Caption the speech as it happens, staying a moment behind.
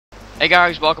Hey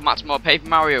guys, welcome back to more Paper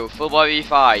Mario Football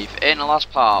V5. In the last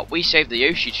part, we saved the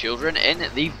Yoshi children in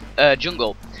the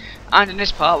jungle. And in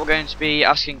this part, we're going to be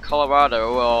asking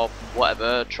Colorado, or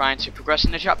whatever, trying to progress in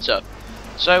the chapter.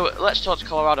 So, let's talk to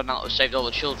Colorado now that we've saved all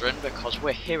the children, because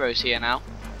we're heroes here now.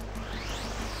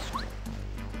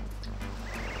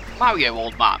 Mario,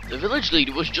 old man, the village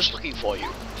leader was just looking for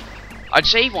you. I'd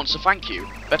say he wants to thank you.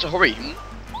 Better hurry,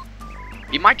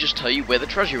 He might just tell you where the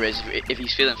treasure is, if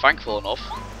he's feeling thankful enough.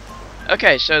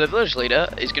 Okay, so the village leader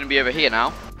is going to be over here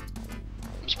now.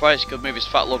 I'm surprised he could move his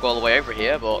fat log all the way over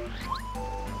here, but...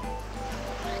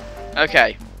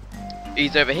 Okay.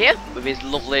 He's over here, with his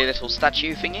lovely little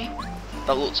statue thingy.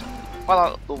 That looks quite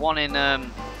like the one in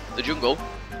the jungle.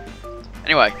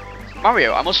 Anyway,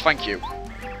 Mario, I must thank you.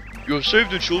 You have saved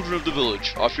the children of the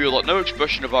village. I feel like no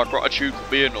expression of our gratitude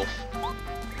could be enough.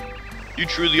 You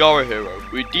truly are a hero.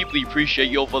 We deeply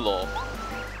appreciate your valor.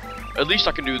 At least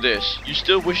I can do this. You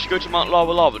still wish to go to Mount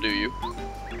Lava Lava, do you?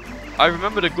 I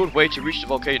remembered a good way to reach the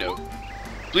volcano.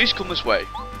 Please come this way.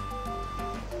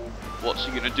 What's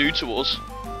he gonna do to us?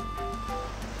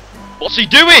 What's he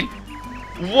doing?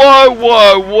 Whoa,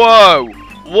 whoa, whoa!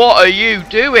 What are you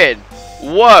doing?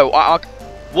 Whoa,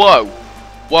 whoa,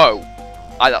 whoa.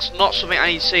 That's not something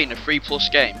I need to see in a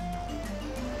 3+ game.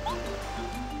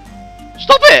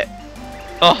 Stop it!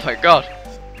 Oh my god.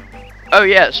 Oh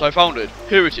yes, I found it.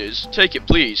 Here it is. Take it,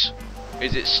 please.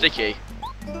 Is it sticky?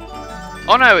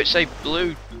 Oh no, it's a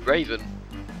blue raven.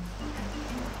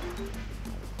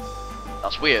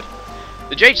 That's weird.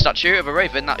 The jade statue of a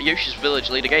raven that Yoshi's village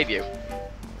leader gave you.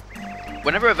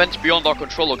 Whenever events beyond our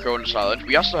control occur on this island,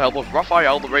 we ask the help of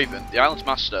Raphael the Raven, the island's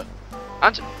master.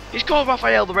 And he's called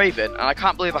Raphael the Raven, and I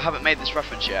can't believe I haven't made this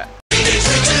reference yet.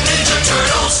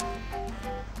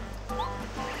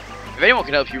 If anyone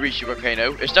can help you reach the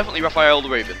volcano, it's definitely Raphael the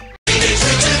Raven.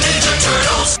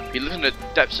 He lives in the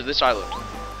depths of this island.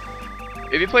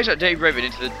 If you place that Dave Raven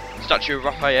into the statue of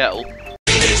Raphael,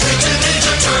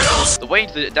 the way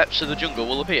into the depths of the jungle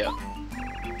will appear.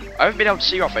 I haven't been able to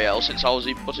see Raphael since I was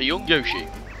but a young Yoshi.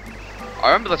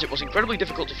 I remember that it was incredibly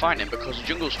difficult to find him because the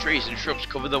jungle's trees and shrubs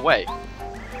cover the way.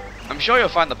 I'm sure you'll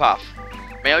find the path.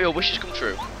 May all your wishes come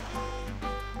true.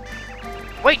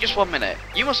 Wait just 1 minute.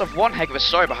 You must have one heck of a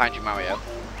story behind you, Mario.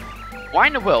 Why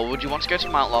in the world would you want to go to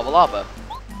Mount Lava Lava?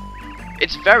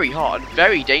 It's very hot and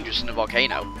very dangerous in a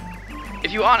volcano.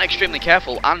 If you aren't extremely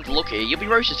careful and lucky, you'll be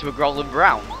roasted to a golden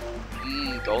brown.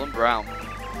 Golden brown.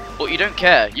 But you don't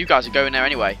care. You guys are going there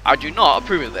anyway. I do not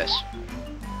approve of this.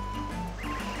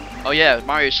 Oh yeah,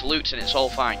 Mario salutes and it's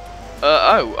all fine.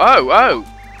 Oh!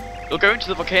 You're going to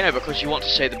the volcano because you want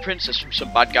to save the princess from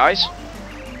some bad guys?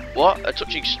 What? A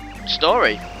touching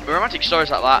story? With romantic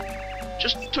stories like that,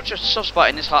 just touch a soft spot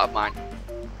in this heart of mine.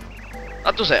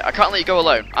 That does it. I can't let you go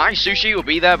alone. I, Sushi, will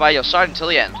be there by your side until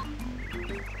the end.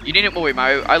 You needn't worry,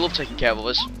 Mario. I love taking care of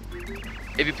others.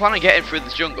 If you plan on getting through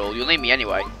this jungle, you'll need me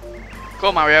anyway. Come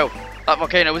on, Mario. That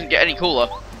volcano doesn't get any cooler.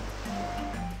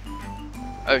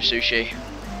 Oh, Sushi.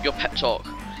 Your pep talk.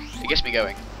 It gets me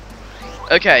going.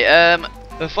 Okay,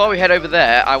 before we head over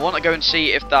there, I want to go and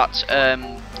see if that,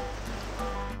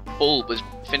 bulb was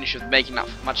finished with making that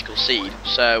magical seed.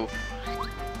 So,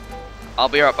 I'll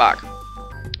be right back.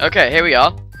 Okay, here we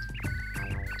are.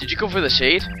 Did you come for the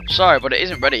seed? Sorry, but it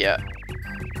isn't ready yet.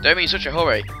 Don't be in such a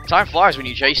hurry. Time flies when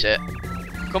you chase it.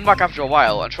 Come back after a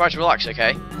while and try to relax,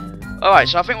 okay? Alright,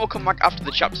 so I think we'll come back after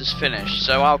the chapter's finished.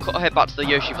 So I'll head back to the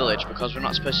Yoshi village because we're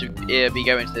not supposed to be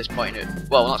going to this point.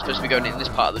 Well, we're not supposed to be going in this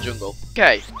part of the jungle.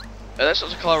 Okay, let's talk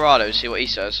to Colorado and see what he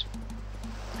says.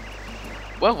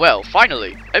 Well,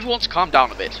 finally. Everyone's calmed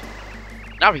down a bit.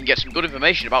 Now we can get some good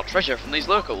information about treasure from these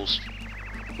locals.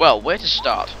 Well, where to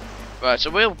start? Right,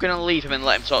 so we're going to leave him and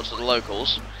let him talk to the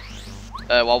locals.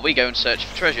 While we go and search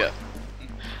for treasure.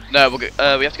 No, we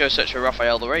have to go search for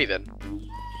Raphael the Raven.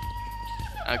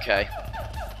 Okay.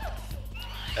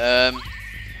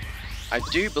 I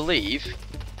do believe...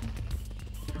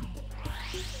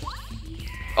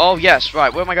 Oh, yes,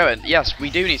 right, where am I going? Yes, we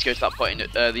do need to go to that point in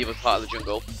the other part of the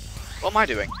jungle. What am I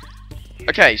doing?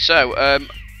 Okay, so,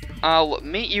 I'll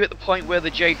meet you at the point where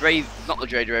the Jade Raven... Not the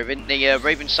Jade Raven, the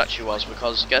Raven statue was,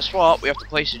 because guess what? We have to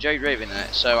place the Jade Raven in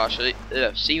it, so actually,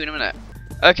 see you in a minute.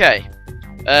 Okay.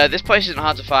 This place isn't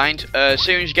hard to find. As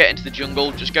soon as you get into the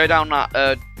jungle, just go down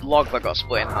that log that got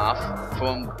split in half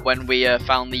from when we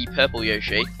found the purple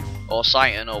Yoshi, or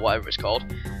Cyan, or whatever it's called,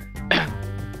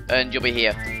 and you'll be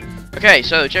here. Okay,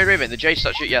 so Jade Raven, the Jade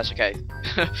statue. Yes, okay.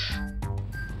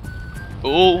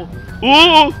 Oh!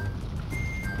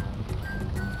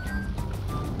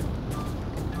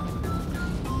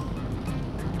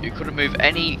 You couldn't move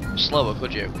any slower,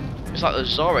 could you? It's like the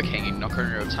Zora King in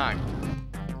Ocarina of Time.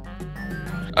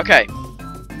 Okay.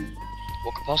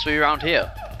 What could possibly be around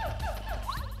here?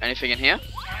 Anything in here?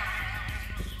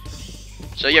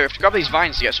 So yeah, we have to grab these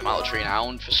vines to get some out of the tree now,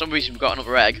 and for some reason we've got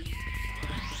another egg.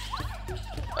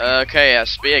 Okay, yeah,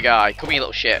 spear guy. Come here,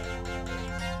 little shit.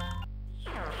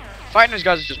 Fighting those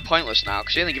guys is just pointless now,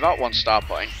 because you only give out 1 star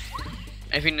point.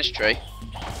 Anything in this tree?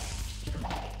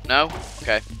 No?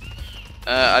 Okay.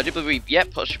 I do believe we,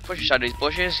 push aside these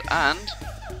bushes, and...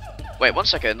 Wait, 1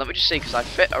 second, let me just see, because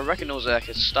I reckon there was like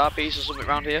a star piece or something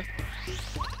around here.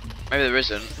 Maybe there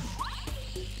isn't.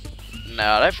 No,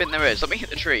 I don't think there is. Let me hit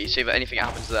the tree, see if anything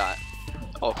happens to that.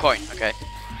 Oh, coin, okay.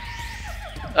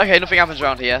 Okay, nothing happens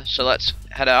around here, so let's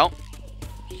head out,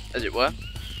 as it were.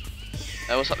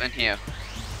 What's happening here?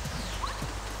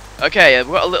 Okay,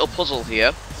 we've got a little puzzle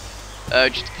here.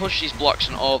 Just push these blocks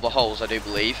in all the holes, I do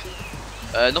believe.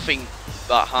 Nothing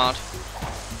that hard.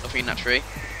 Nothing in that tree.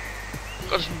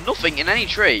 There's nothing in any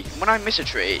tree. When I miss a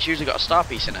tree, it's usually got a star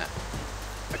piece in it.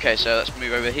 Okay, so let's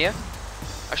move over here.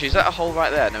 Actually, is that a hole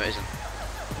right there? No, it isn't.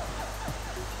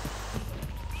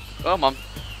 Come on.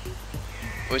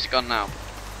 Where's it gone now?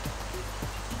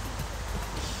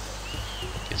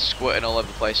 It's squirting all over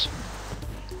the place.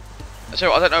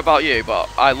 So I don't know about you, but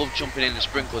I loved jumping in the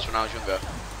sprinklers when I was younger.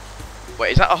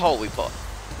 Wait, is that a hole we put?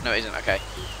 No, it isn't. Okay.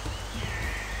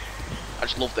 I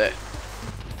just loved it.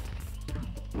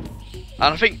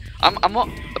 And I think I'm not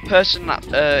a person that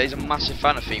is a massive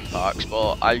fan of theme parks,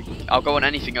 but I'll go on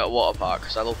anything at a water park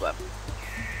because I love them.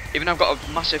 Even though I've got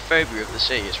a massive phobia of the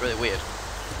sea, it's really weird.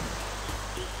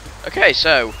 Okay,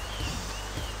 so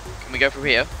can we go through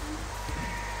here?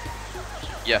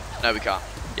 Yeah, no we can't.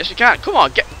 Yes we can. Come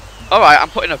on, get. All right, I'm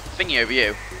putting a thingy over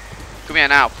you. Come here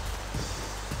now.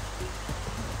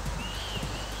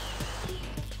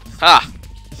 Ha!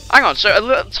 Hang on. So a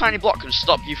little tiny block can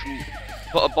stop you from.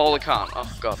 Put a ball of can't. Oh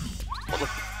god.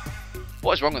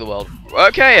 What is wrong with the world?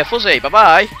 Okay, a fuzzy. Bye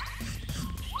bye.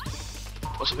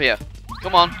 What's up here?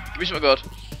 Come on, give me something good.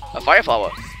 A fire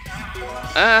flower.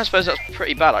 I suppose that's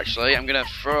pretty bad actually. I'm gonna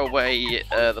throw away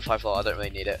the fire flower. I don't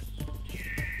really need it.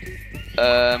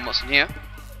 What's in here?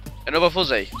 Another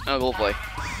fuzzy. Oh, lovely.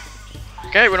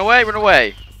 Okay, run away, run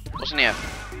away. What's in here?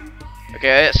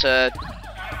 Okay, it's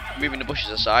moving the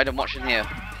bushes aside. I'm watching here.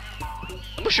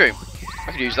 A mushroom.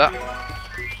 I could use that.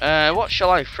 What shall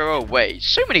I throw away?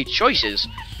 So many choices.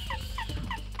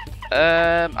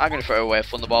 I'm gonna throw away a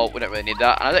thunderbolt. We don't really need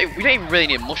that. And we don't even really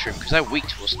need a mushroom because they're weak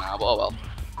to us now. But oh well.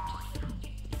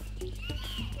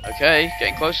 Okay,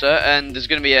 getting closer, and there's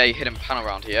gonna be a hidden panel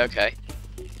around here. Okay.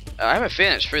 I have a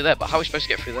feeling it's through there, but how are we supposed to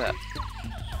get through there?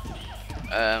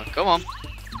 Come on.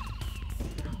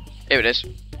 Here it is.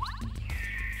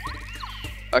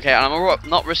 Okay, and I'm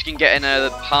not risking getting the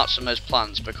parts from those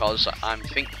plants because I'm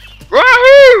thinking.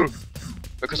 Woohoo!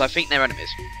 Because I think they're enemies.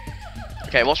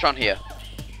 Okay, what's around here?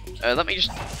 Let me just.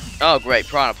 Oh, great,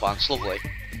 piranha plants, lovely.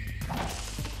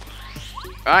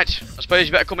 Right, I suppose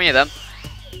you better come here then.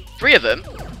 3 of them.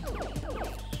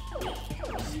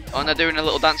 Oh, and they're doing a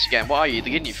little dance again. What are you,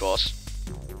 the Ginyu Force?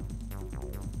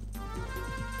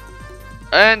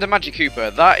 And a Magic Cooper.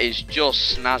 That is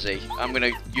just snazzy. I'm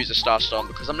going to use a Star Storm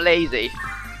because I'm lazy.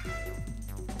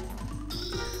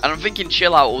 And I'm thinking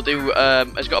Chill Out will do,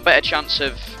 has got a better chance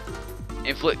of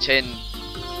inflicting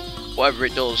whatever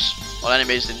it does on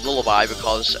enemies than Lullaby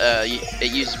because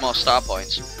it uses more star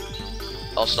points.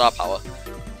 Or star power.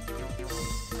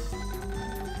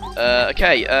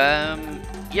 Okay,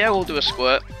 yeah, we'll do a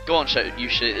squirt. Go on, so you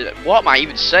should. What am I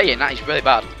even saying? That is really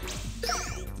bad.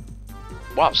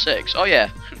 Wow, 6. Oh yeah,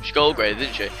 she got upgraded,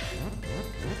 didn't she?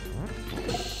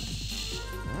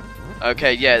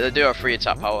 Okay, yeah, they do have 3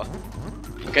 attack power.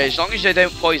 Okay, as long as they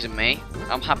don't poison me,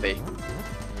 I'm happy.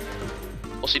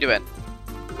 What's he doing?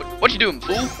 What are you doing,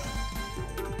 fool?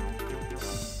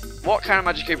 What kind of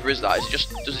Magic Cooper is that?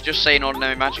 Does it just say an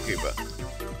ordinary Magic Cooper?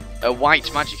 A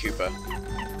white Magic Cooper?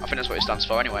 I think that's what it stands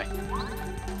for anyway.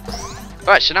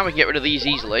 Right, so now we can get rid of these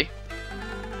easily.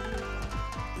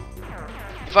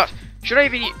 In fact, should I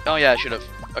even... Oh yeah, I should have.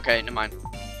 Okay, never mind.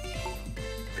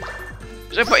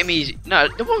 There's no point in me easy... No,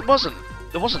 there wasn't.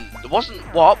 There wasn't.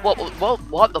 What?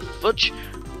 What the fudge?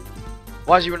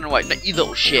 Why is he running away? No, you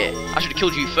little shit. I should have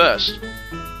killed you first.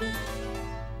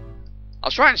 I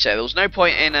was trying to say there was no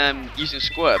point in using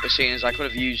Squirt, but seeing as I could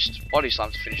have used Body Slam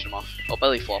to finish them off. Or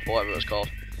Belly Flop, or whatever it was called.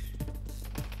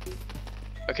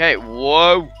 Okay,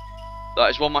 whoa. That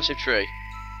is one massive tree.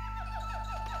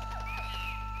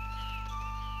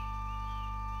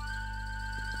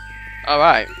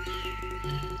 Alright.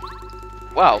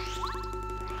 Wow.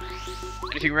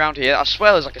 Anything around here? I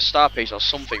swear there's like a star piece or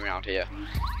something around here.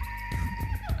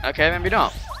 Okay, maybe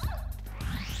not.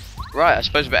 Right, I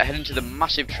suppose we better head into the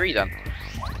massive tree then.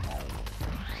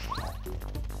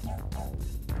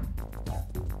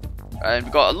 And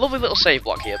we've got a lovely little save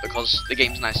block here because the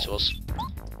game's nice to us.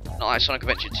 Not like Sonic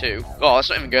Adventure 2. Oh, let's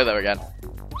not even go there again.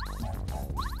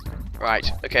 Right,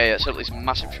 okay, let's hit this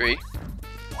massive tree.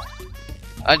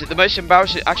 And the most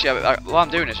embarrassing... Actually, while I'm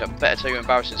doing this, I better tell you an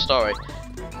embarrassing story.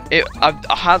 I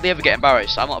hardly ever get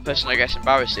embarrassed. I'm not a person that gets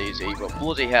embarrassed easy, but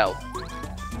bloody hell.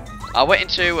 I went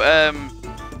into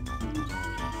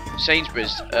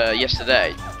Sainsbury's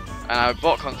yesterday, and I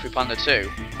bought Kung Fu Panda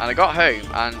 2, and I got home,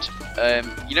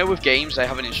 and you know with games they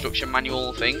have an instruction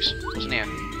manual things, wasn't here?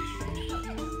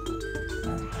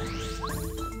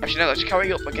 Actually no, let's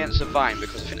carry up against the vine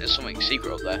because I think there's something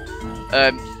secret up there.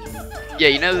 Yeah,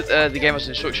 you know the game has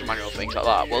instruction manual things like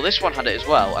that. Well, this one had it as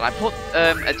well, and I put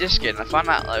a disc in, and I found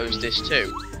out that it was disc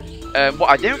 2. What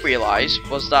I didn't realise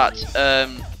was that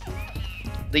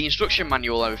the instruction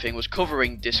manual and everything was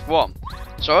covering disc 1.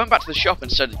 So I went back to the shop and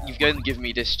said, "You've only given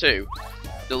me disc 2."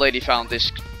 The lady found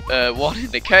disc 1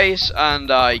 in the case,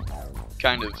 and I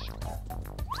kind of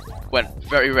went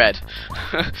very red.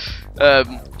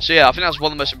 So yeah, I think that's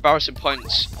one of the most embarrassing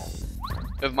points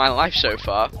of my life so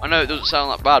far. I know it doesn't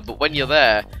sound that bad, but when you're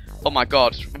there, oh my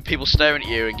god, when people staring at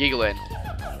you and giggling.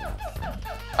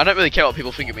 I don't really care what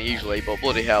people think of me usually, but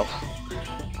bloody hell.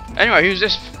 Anyway, who's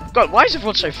this? God, why is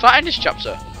everyone so fat in this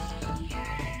chapter?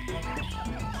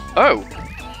 Oh,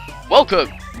 welcome.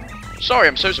 Sorry,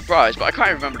 I'm so surprised, but I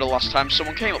can't remember the last time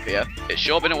someone came up here. It's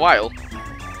sure been a while.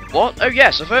 What? Oh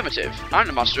yes, affirmative. I'm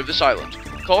the master of this island.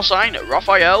 Call sign,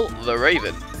 Raphael the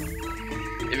Raven.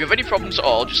 If you have any problems at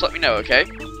all, just let me know, okay?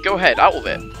 Go ahead, out of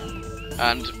it.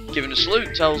 And, giving a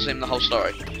salute, tells him the whole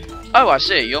story. Oh, I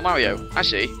see, you're Mario. I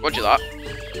see, roger that.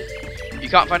 You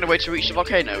can't find a way to reach the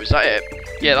volcano, is that it?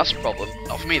 Yeah, that's a problem.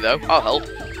 Not for me, though. I'll help.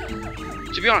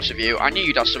 To be honest with you, I knew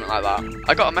you'd have something like that.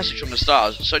 I got a message from the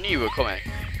stars, so I knew you were coming.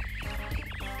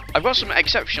 I've got something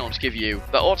exceptional to give you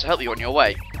that ought to help you on your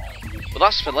way. But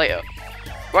that's for later.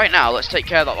 Right now, let's take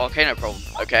care of that volcano problem,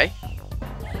 okay?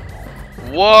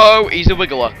 Whoa, he's a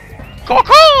wiggler.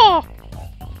 Caw-caw!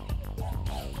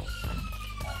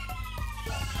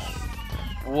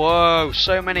 Whoa,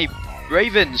 so many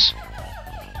ravens.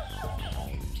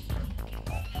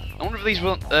 I wonder if these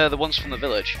were the ones from the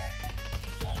village.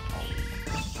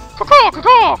 Caw-caw,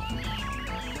 caw-caw!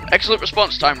 Excellent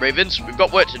response time, ravens. We've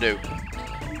got work to do.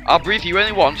 I'll brief you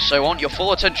only once, so I want your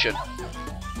full attention.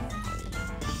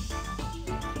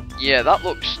 Yeah, that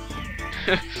looks...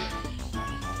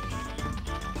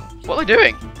 What are they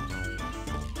doing?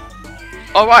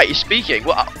 Alright, he's speaking.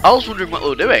 Well, I was wondering what they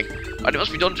were doing. And it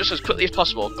must be done just as quickly as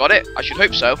possible. Got it? I should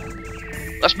hope so.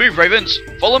 Let's move, ravens.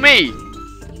 Follow me!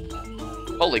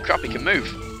 Holy crap, he can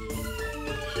move.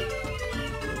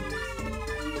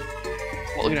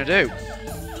 What are we going to do?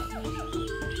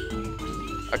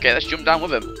 Okay, let's jump down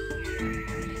with him.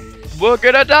 We're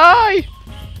gonna die!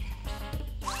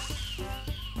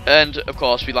 And, of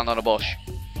course, we land on a bush.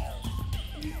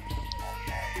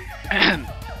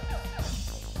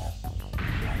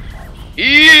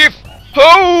 Eef!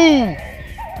 Ho!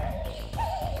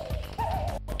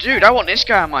 Dude, I want this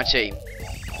guy on my team.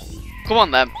 Come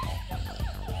on, then.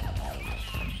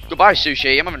 Goodbye,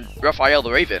 Sushi. I'm having Raphael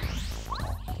the Raven.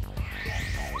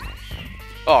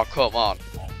 Oh, come on.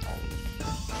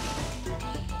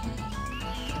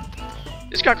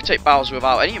 This guy could take Bowser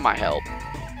without any of my help.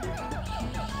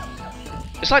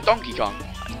 It's like Donkey Kong.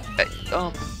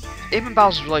 Him and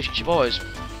Bowser's relationship always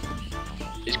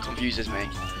confuses me.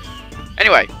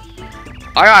 Anyway,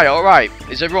 aye, alright.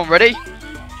 Is everyone ready?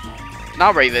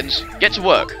 Now, ravens, get to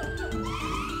work.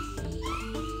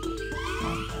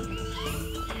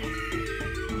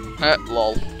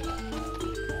 Lol.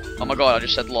 Oh my god, I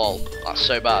just said lol. That's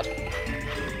so bad.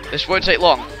 This won't take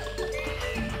long.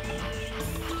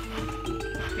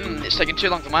 It's taking too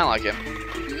long for my liking.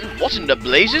 What in the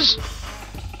blazes?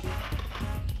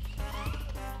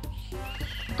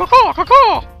 Caw-caw,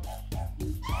 caw-caw!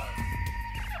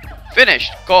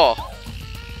 Finished, caw.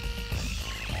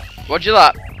 Roger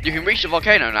that. You can reach the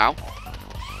volcano now.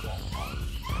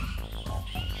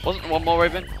 Wasn't there one more,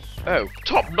 Raven? Oh,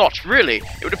 top notch, really?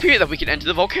 It would appear that we can enter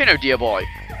the volcano, dear boy.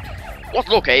 What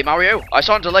luck, eh, Mario? I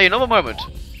can't delay another moment.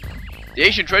 The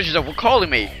ancient treasures are calling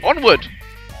me. Onward!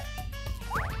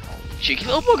 Cheeky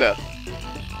little bugger.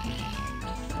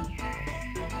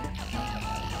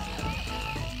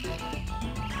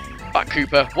 That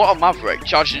Cooper, what a maverick,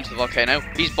 charged into the volcano.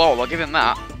 He's bold, I'll give him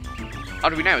that. How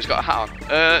do we know he's got a hat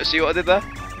on? See what I did there?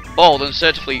 Bold and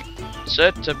I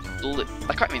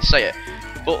can't even say it.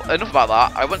 But enough about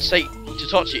that. I want to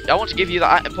talk to you. I want to give you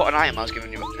that important item I was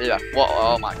giving you. Yeah. What?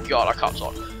 Oh my god, I can't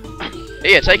talk.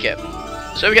 Here, take it.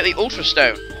 So we get the Ultra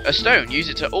Stone. a stone. Use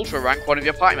it to ultra rank one of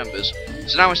your party members.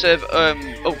 So now instead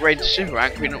of upgrade to super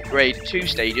rank, we can upgrade 2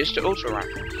 stages to ultra rank.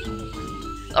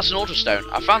 That's an ultra stone.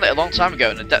 I found it a long time ago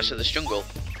in the depths of this jungle.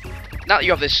 Now that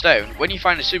you have this stone, when you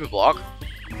find a super block,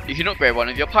 you can upgrade one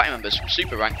of your party members from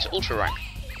super rank to ultra rank.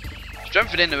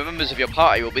 Strengthening the members of your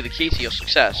party will be the key to your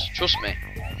success, trust me.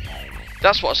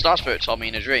 That's what a star spirit told me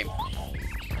in a dream.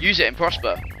 Use it and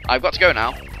prosper. I've got to go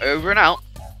now. Over and out.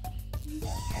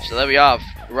 So there we have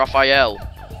Raphael,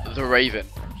 the Raven.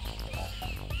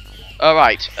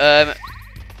 Alright,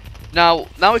 now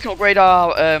we can upgrade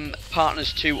our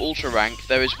partners to ultra rank.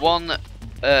 There is one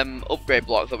upgrade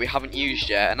block that we haven't used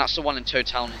yet, and that's the one in Toad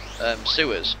Town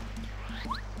sewers.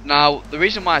 Now, the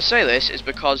reason why I say this is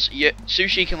because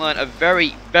Sushi can learn a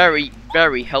very, very,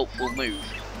 very helpful move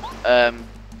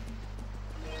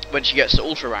when she gets to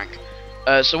ultra rank.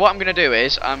 So what I'm going to do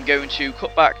is, I'm going to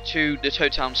cut back to the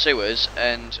Toad Town sewers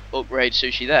and upgrade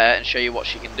Sushi there and show you what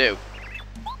she can do.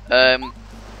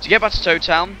 To get back to Toad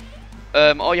Town,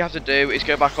 all you have to do is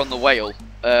go back on the whale.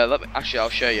 Actually,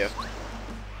 I'll show you.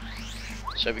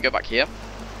 So if we go back here.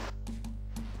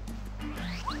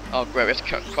 Oh great, we have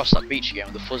to cross that beach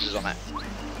again with the fuzzes on it.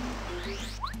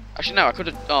 Actually no, I could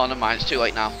have... Oh, never mind, it's too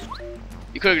late now.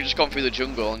 You could have just gone through the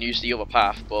jungle and used the other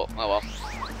path, but oh well.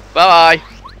 Bye bye!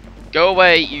 Go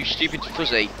away, you stupid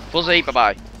fuzzy. Fuzzy, bye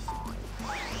bye.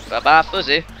 Bye bye,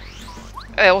 fuzzy.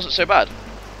 Hey, it wasn't so bad.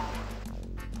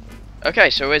 Okay,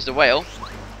 so here's the whale.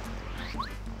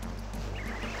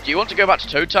 Do you want to go back to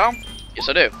Toad Town? Yes,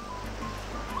 I do.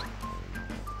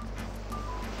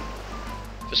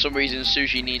 For some reason,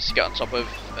 Sushi needs to get on top of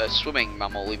a swimming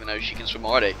mammal, even though she can swim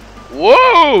already.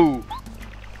 Whoa!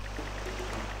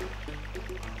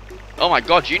 Oh my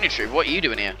god, Junior Troop, what are you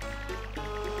doing here?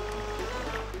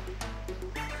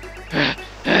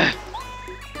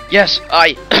 Yes,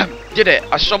 I did it.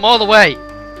 I swam all the way.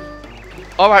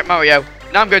 Alright, Mario.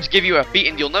 Now I'm going to give you a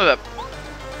beating you'll never...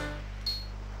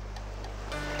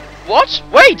 What?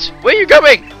 Wait! Where are you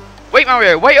going? Wait,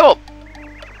 Mario, wait up!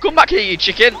 Come back here, you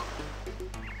chicken!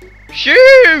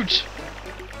 Shoot!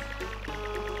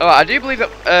 Alright, I do believe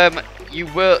that you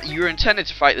were intended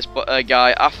to fight this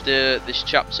guy after this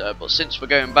chapter, but since we're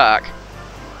going back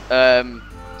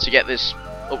to get this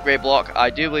upgrade block, I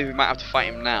do believe we might have to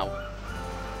fight him now.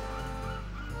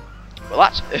 Well,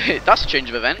 that's a change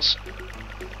of events.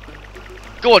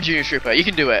 Go on, Junior Trooper, you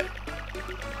can do it.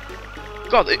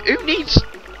 God, who needs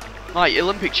like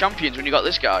Olympic champions when you got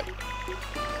this guy?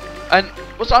 And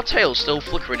was our tail still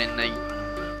flickering in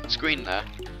the screen there?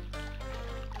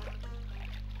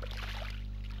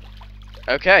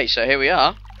 Okay, so here we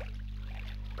are.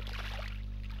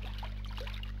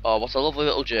 Oh, what a lovely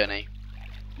little journey.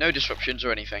 No disruptions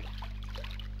or anything.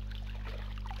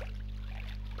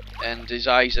 And his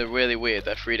eyes are really weird,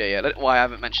 they're 3D. I don't know why I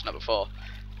haven't mentioned that before.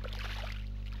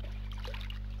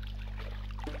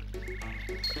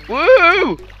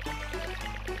 Woo!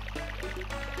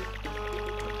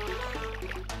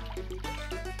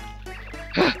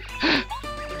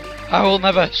 I will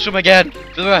never swim again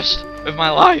for the rest of my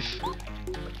life.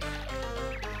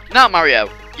 Now, Mario,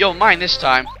 you're mine this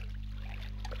time.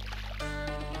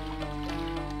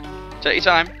 Take your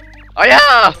time. Oh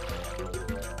yeah!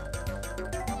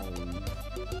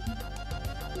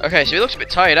 Okay, so he looks a bit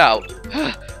tired out.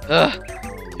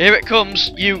 Here it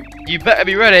comes. You better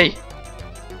be ready.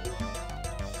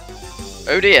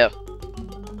 Oh dear.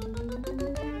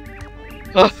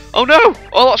 Oh no!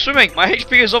 All that swimming. My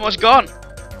HP is almost gone.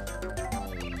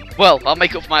 Well, I'll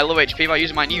make up for my low HP by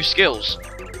using my new skills.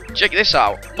 Check this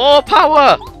out. More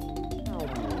power!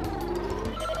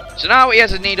 So now he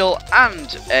has a needle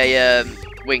and a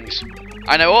wings.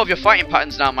 I know all of your fighting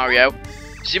patterns now, Mario.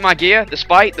 See my gear, the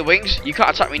spike, the wings? You can't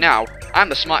attack me now. I'm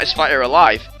the smartest fighter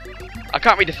alive. I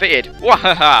can't be defeated.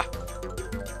 Wahaha!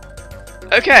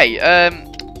 Okay,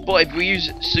 but if we use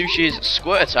Sushi's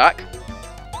squirt attack,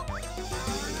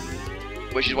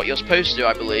 which is what you're supposed to do,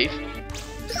 I believe.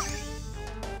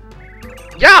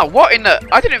 Yeah, what in the...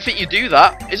 I didn't think you'd do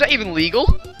that. Is that even legal?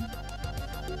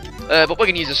 But we're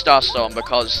going to use a Star Storm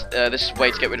because this is a way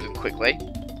to get rid of him quickly.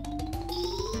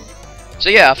 So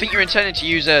yeah, I think you're intending to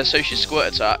use Sushi's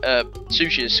squirt attack.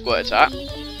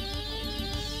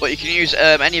 But you can use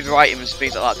any of your items and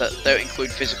things like that that don't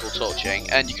include physical touching.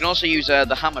 And you can also use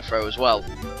the hammer throw as well.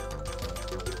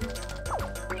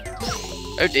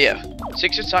 Oh dear.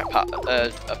 6 attack power,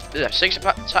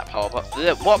 but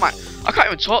what am I can't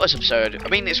even talk this episode. I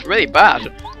mean, it's really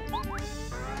bad.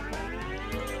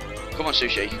 Come on,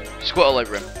 Sushi. Squirt all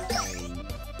over him.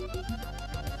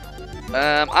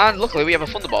 And luckily we have a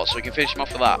Thunderbolt, so we can finish him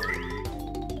off with that.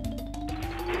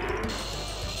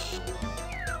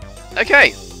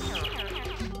 Okay.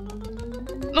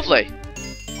 Lovely.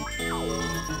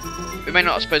 We may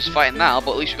not have supposed to fight now,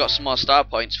 but at least we've got some more star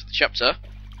points for the chapter.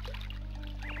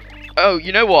 Oh,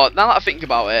 you know what? Now that I think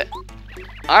about it,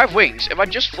 I have wings. If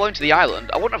I'd just flown to the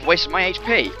island, I wouldn't have wasted my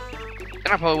HP.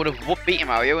 Then I probably would have beaten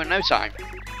Mario in no time.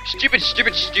 Stupid,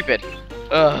 stupid, stupid.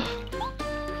 Ugh.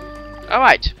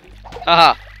 Alright.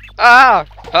 Haha. Ah!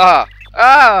 Haha.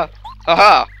 Ah!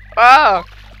 Haha. Ah!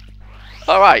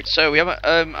 Alright, so we haven't.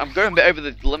 I'm going a bit over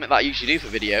the limit that I usually do for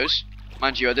videos.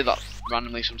 Mind you, I did that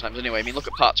randomly sometimes anyway. I mean, look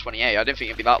at part 28. I didn't think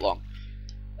it'd be that long.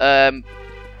 Right,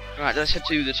 let's head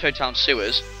to the Toad Town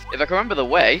sewers. If I can remember the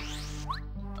way,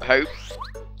 I hope.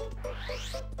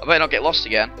 I better not get lost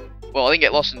again. Well, I didn't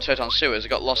get lost in Toad Town sewers. I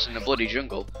got lost in the bloody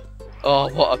jungle. Oh,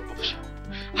 what a...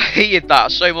 I hated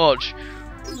that so much.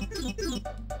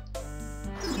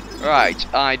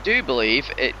 Right, I do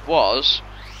believe it was...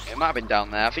 It might have been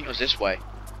down there. I think it was this way.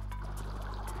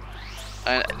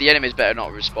 And the enemies better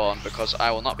not respawn, because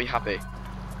I will not be happy.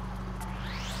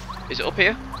 Is it up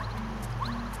here?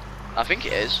 I think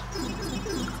it is.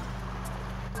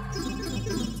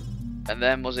 And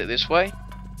then, was it this way?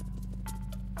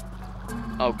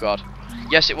 Oh god.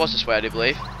 Yes, it was this way, I do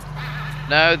believe.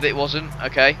 No, it wasn't.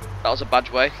 Okay, that was a bad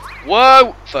way.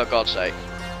 Whoa! For God's sake.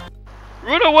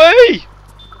 Run away!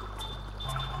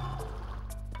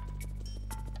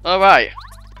 Alright.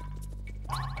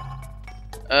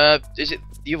 Is it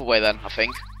the other way then, I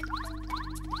think?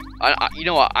 You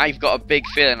know what, I've got a big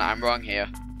feeling that I'm wrong here.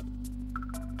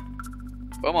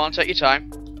 Come on, take your time.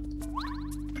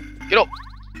 Get up!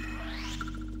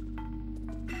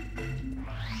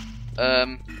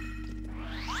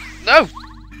 No!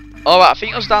 Alright, I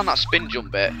think it was down that spin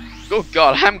jump bit. Oh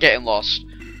god, I'm getting lost.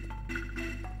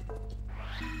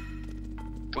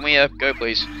 Can we go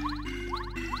please?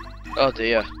 Oh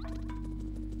dear.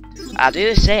 I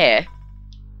do say.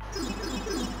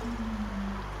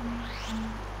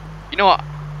 You know what?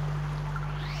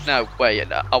 No, wait.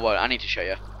 Oh, well, I need to show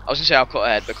you. I was gonna say I'll cut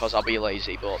ahead because I'll be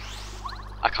lazy, but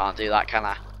I can't do that, can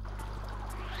I?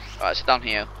 Right, so down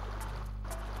here.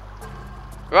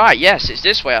 Right, yes, it's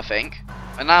this way, I think.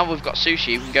 And now we've got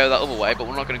sushi, we can go that other way, but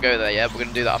we're not going to go there yet. We're going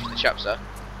to do that after the chapter.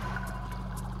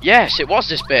 Yes, it was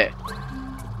this bit.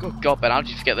 Good God, Ben, how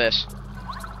did you forget this?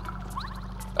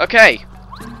 Okay.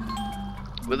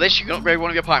 With this, you can upgrade one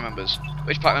of your party members.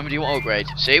 Which party member do you want to upgrade?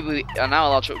 See, we are now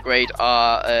allowed to upgrade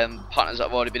our partners that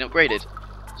have already been upgraded.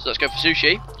 So let's go for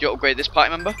sushi. Do you upgrade this party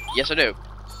member? Yes, I do.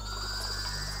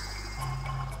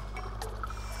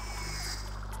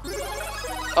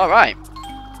 Alright.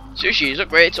 Sushi is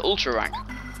upgraded to Ultra rank.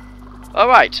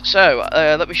 Alright, so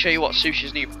let me show you what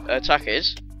Sushi's new attack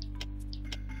is.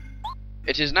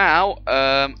 It is now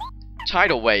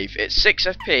Tidal Wave. It's 6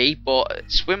 FP, but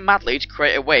swim madly to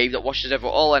create a wave that washes over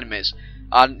all enemies.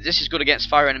 And this is good against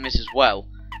fire enemies as well.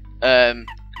 And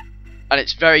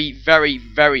it's very, very,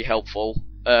 very helpful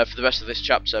for the rest of this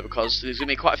chapter, because there's going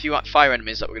to be quite a few fire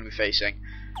enemies that we're going to be facing.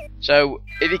 So,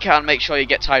 if you can, make sure you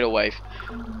get Tidal Wave.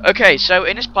 Okay, so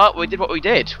in this part we did what we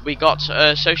did. We got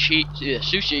sushi.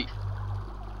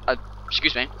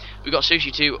 Excuse me. We got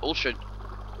Sushi to Ultra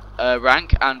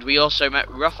rank, and we also met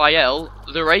Raphael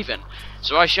the Raven.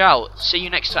 So I shall see you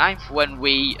next time when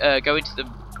we go into the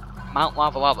Mount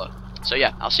Lava Lava. So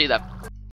yeah, I'll see you then.